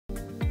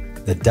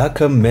The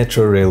Dhaka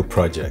Metro Rail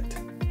project.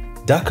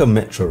 Dhaka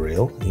Metro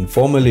Rail,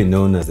 informally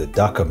known as the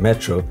Dhaka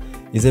Metro,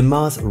 is a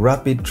mass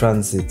rapid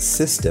transit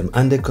system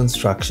under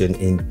construction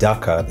in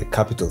Dhaka, the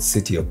capital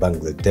city of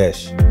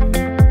Bangladesh.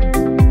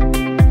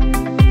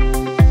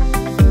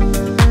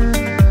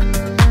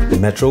 The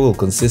metro will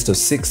consist of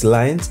 6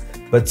 lines,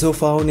 but so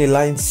far only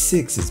line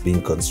 6 is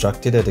being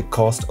constructed at a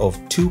cost of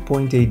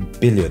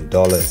 $2.8 billion.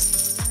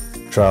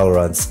 Trial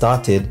runs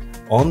started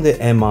on the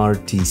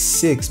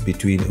MRT6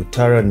 between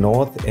Uttara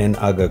North and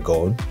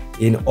Agagon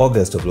in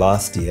August of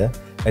last year,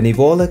 and if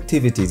all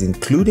activities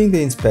including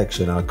the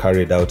inspection are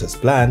carried out as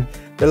planned,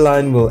 the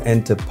line will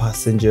enter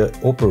passenger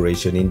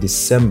operation in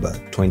December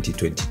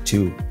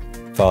 2022.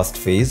 First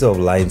phase of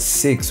line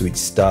 6, which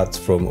starts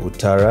from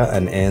Uttara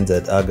and ends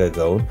at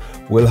Agagon,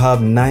 will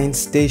have 9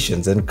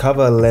 stations and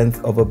cover a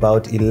length of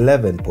about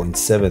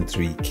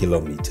 11.73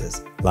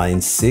 kilometers.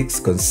 Line 6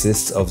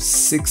 consists of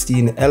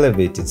 16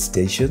 elevated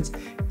stations,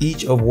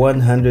 each of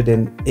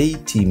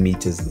 180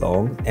 meters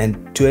long, and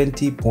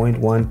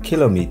 20.1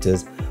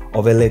 kilometers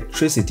of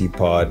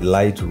electricity-powered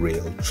light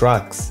rail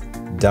tracks.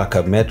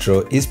 Dhaka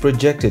Metro is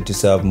projected to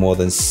serve more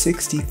than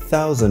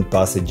 60,000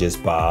 passengers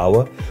per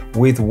hour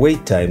with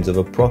wait times of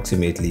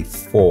approximately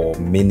 4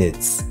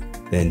 minutes.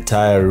 The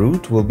entire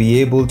route will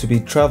be able to be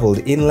traveled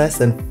in less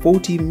than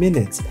 40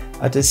 minutes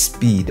at a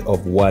speed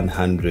of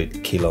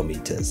 100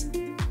 kilometers.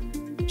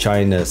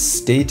 China's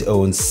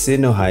state-owned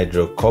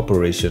Sinohydro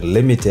Corporation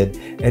Limited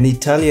and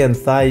Italian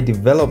Thai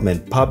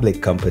Development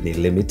Public Company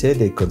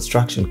Limited, a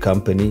construction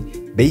company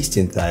based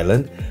in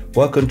Thailand,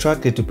 were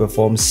contracted to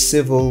perform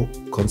civil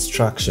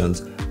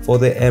constructions for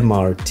the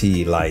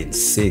MRT Line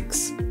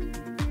 6.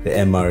 The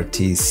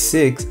MRT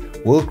 6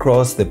 will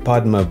cross the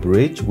Padma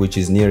Bridge, which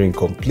is nearing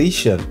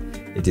completion.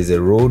 It is a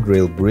road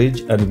rail bridge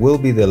and will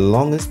be the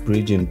longest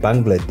bridge in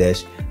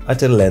Bangladesh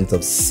at a length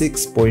of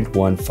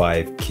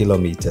 6.15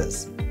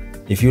 kilometers.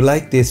 If you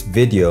like this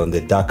video on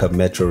the Dhaka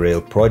Metro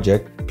Rail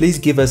project, please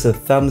give us a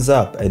thumbs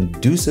up and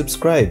do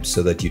subscribe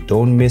so that you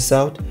don't miss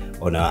out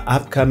on our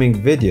upcoming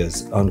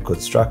videos on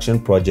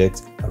construction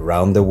projects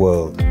around the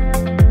world.